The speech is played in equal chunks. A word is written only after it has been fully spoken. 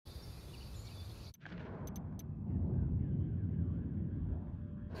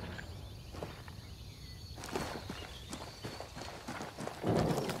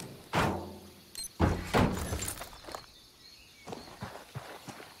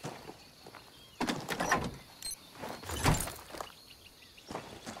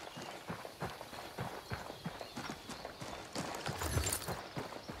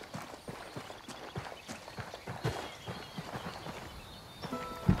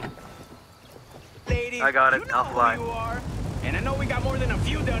ladies. I got it. You know I'll fly. who you are. And I know we got more than a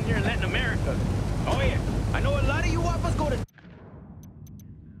few down here in Latin America. Oh yeah, I know a lot of you wapas go to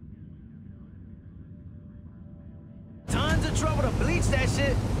tons of trouble to bleach that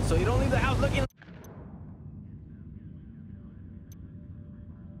shit, so you don't leave the house looking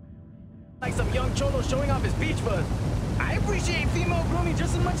like some young cholo showing off his beach fuzz. I appreciate female grooming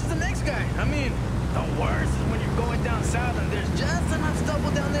just as much as the next guy. I mean, the worst is when you're going down south and there's just enough stubble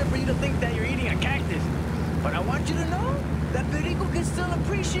down there for you to think that you're eating a cactus. But I want you to know that Perico can still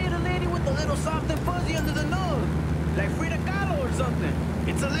appreciate a lady with a little soft and fuzzy under the nose. Like Frida Kahlo or something.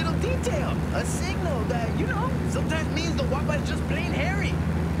 It's a little detail, a signal that, you know, sometimes means the guapa is just plain hairy.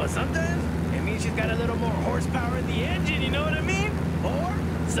 But sometimes it means she's got a little more horsepower in the engine, you know what I mean? Or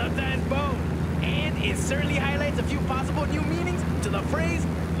sometimes both. And it certainly highlights a few possible new meanings to the phrase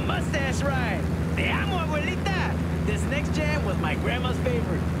mustache ride. Te amo, abuelita! This next jam was my grandma's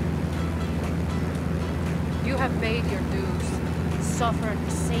favorite. You have paid your dues, suffered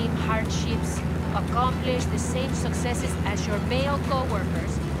the same hardships, accomplished the same successes as your male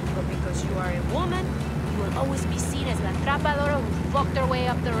co-workers, but because you are a woman, you will always be seen as la atrapadora who fucked her way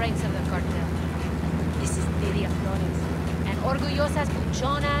up the ranks of the cartel. This is Lidia Flores, and orgullosas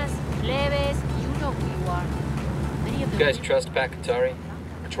buchonas, plebes, you know who you are. Many of You guys trust Pakatari?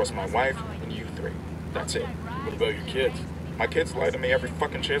 I trust my wife and you three. That's it. What about your kids? My kids lie to me every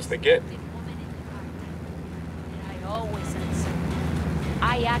fucking chance they get. I always answer.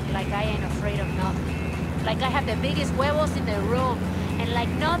 I act like I ain't afraid of nothing. Like I have the biggest huevos in the room. And like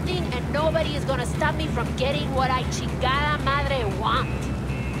nothing and nobody is gonna stop me from getting what I chingada madre want.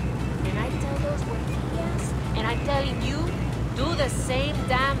 And I tell those huerquillas, and I'm telling you, do the same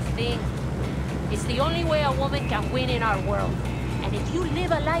damn thing. It's the only way a woman can win in our world. And if you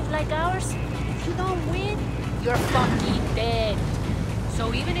live a life like ours, if you don't win, you're fucking dead.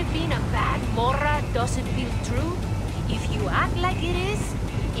 So even if being a bad morra doesn't feel true, if you act like it is,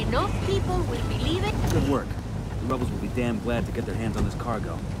 enough people will believe it. Good work. The rebels will be damn glad to get their hands on this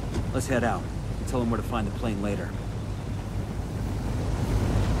cargo. Let's head out and tell them where to find the plane later.